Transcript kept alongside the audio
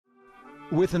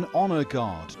With an honour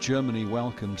guard, Germany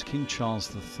welcomed King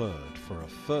Charles III for a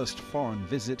first foreign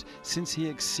visit since he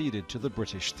acceded to the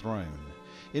British throne.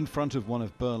 In front of one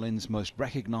of Berlin's most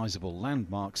recognisable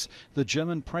landmarks, the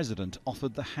German president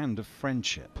offered the hand of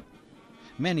friendship.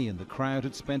 Many in the crowd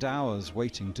had spent hours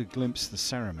waiting to glimpse the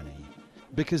ceremony.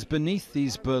 Because beneath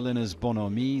these Berliners'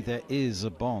 bonhomie there is a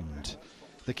bond.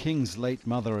 The King's late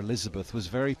mother Elizabeth was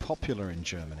very popular in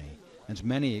Germany, and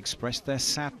many expressed their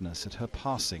sadness at her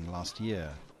passing last year.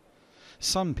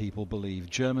 Some people believe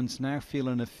Germans now feel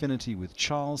an affinity with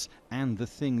Charles and the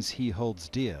things he holds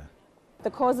dear.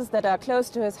 The causes that are close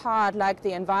to his heart, like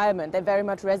the environment, they very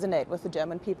much resonate with the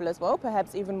German people as well,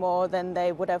 perhaps even more than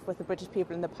they would have with the British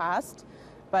people in the past.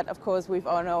 But of course we've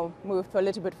all now moved a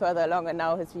little bit further along and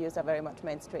now his views are very much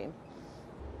mainstream.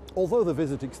 Although the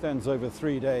visit extends over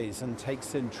 3 days and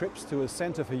takes in trips to a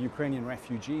centre for Ukrainian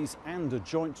refugees and a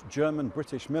joint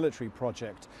German-British military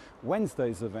project,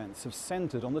 Wednesday's events have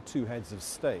centred on the two heads of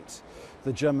state.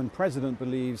 The German president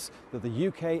believes that the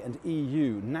UK and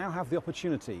EU now have the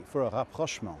opportunity for a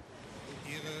rapprochement.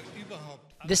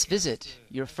 This visit,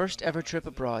 your first ever trip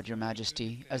abroad, Your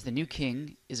Majesty, as the new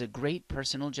king, is a great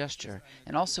personal gesture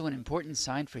and also an important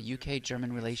sign for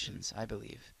UK-German relations, I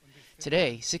believe.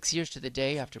 Today, 6 years to the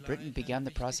day after Britain began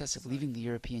the process of leaving the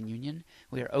European Union,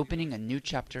 we are opening a new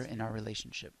chapter in our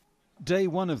relationship. Day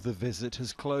one of the visit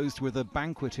has closed with a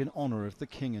banquet in honour of the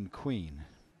King and Queen.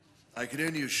 I can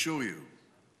only assure you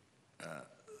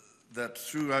that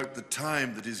throughout the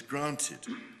time that is granted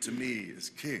to me as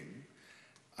king,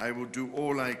 I will do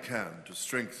all I can to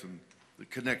strengthen the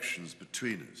connections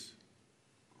between us.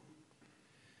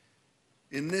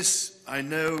 In this, I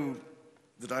know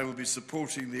that I will be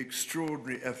supporting the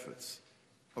extraordinary efforts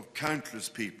of countless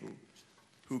people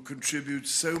who contribute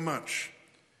so much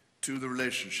to the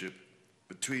relationship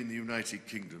between the United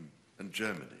Kingdom and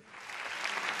Germany.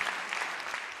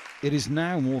 It is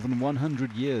now more than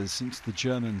 100 years since the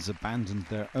Germans abandoned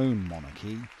their own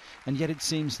monarchy, and yet it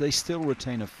seems they still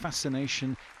retain a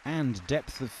fascination and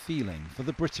depth of feeling for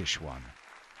the British one.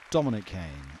 Dominic,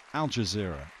 Kane,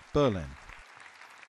 Jazeera, Berlin.